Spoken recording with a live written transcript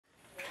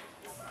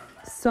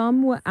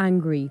Some were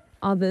angry,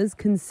 others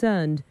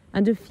concerned,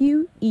 and a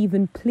few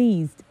even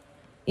pleased.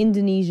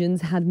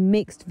 Indonesians had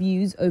mixed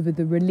views over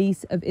the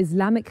release of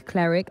Islamic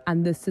cleric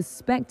and the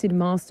suspected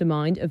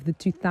mastermind of the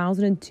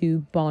 2002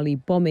 Bali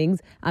bombings,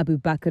 Abu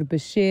Bakar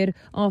Bashir,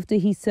 after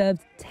he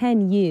served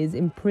 10 years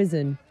in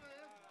prison.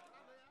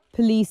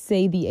 Police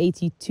say the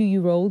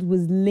 82-year-old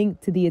was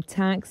linked to the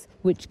attacks,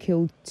 which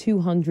killed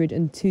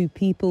 202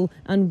 people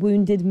and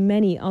wounded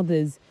many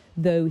others,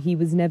 though he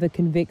was never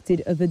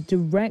convicted of a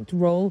direct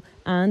role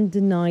and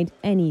denied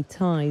any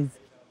ties.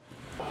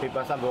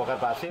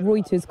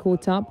 Reuters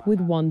caught up with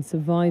one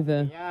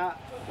survivor.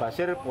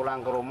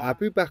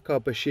 Abu Bakar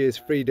Bashir's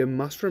freedom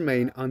must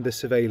remain under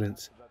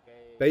surveillance.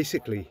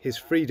 Basically, his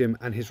freedom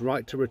and his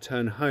right to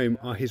return home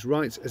are his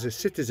rights as a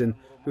citizen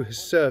who has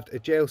served a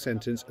jail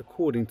sentence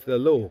according to the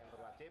law.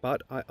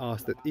 But I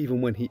ask that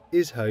even when he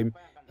is home,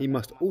 he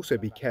must also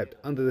be kept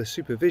under the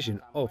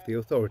supervision of the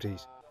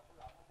authorities.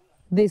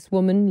 This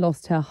woman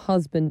lost her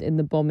husband in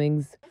the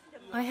bombings.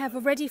 I have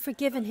already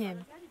forgiven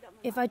him.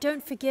 If I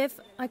don't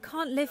forgive, I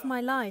can't live my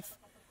life.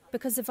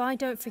 Because if I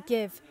don't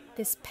forgive,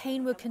 this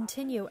pain will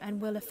continue and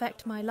will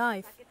affect my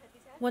life.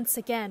 Once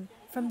again,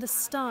 from the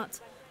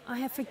start, I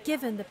have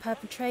forgiven the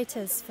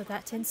perpetrators for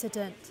that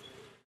incident.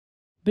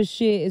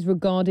 Bashir is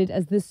regarded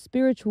as the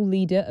spiritual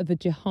leader of a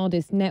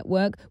jihadist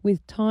network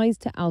with ties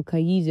to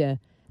Al-Qaeda,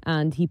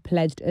 and he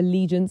pledged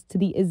allegiance to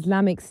the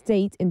Islamic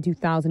State in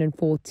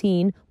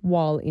 2014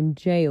 while in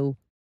jail.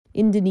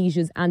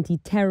 Indonesia's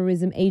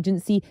anti-terrorism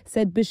agency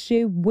said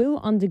Bashir will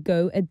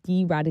undergo a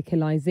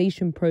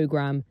de-radicalization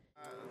program.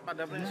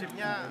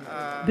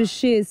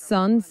 Bashir's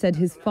son said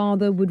his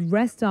father would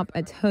rest up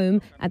at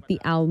home at the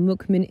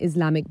Al-Mukmin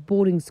Islamic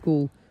boarding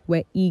school,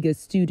 where eager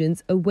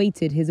students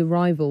awaited his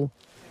arrival.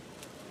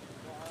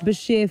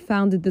 Bashir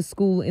founded the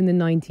school in the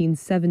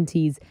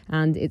 1970s,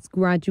 and its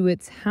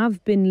graduates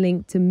have been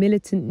linked to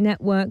militant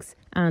networks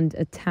and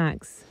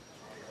attacks.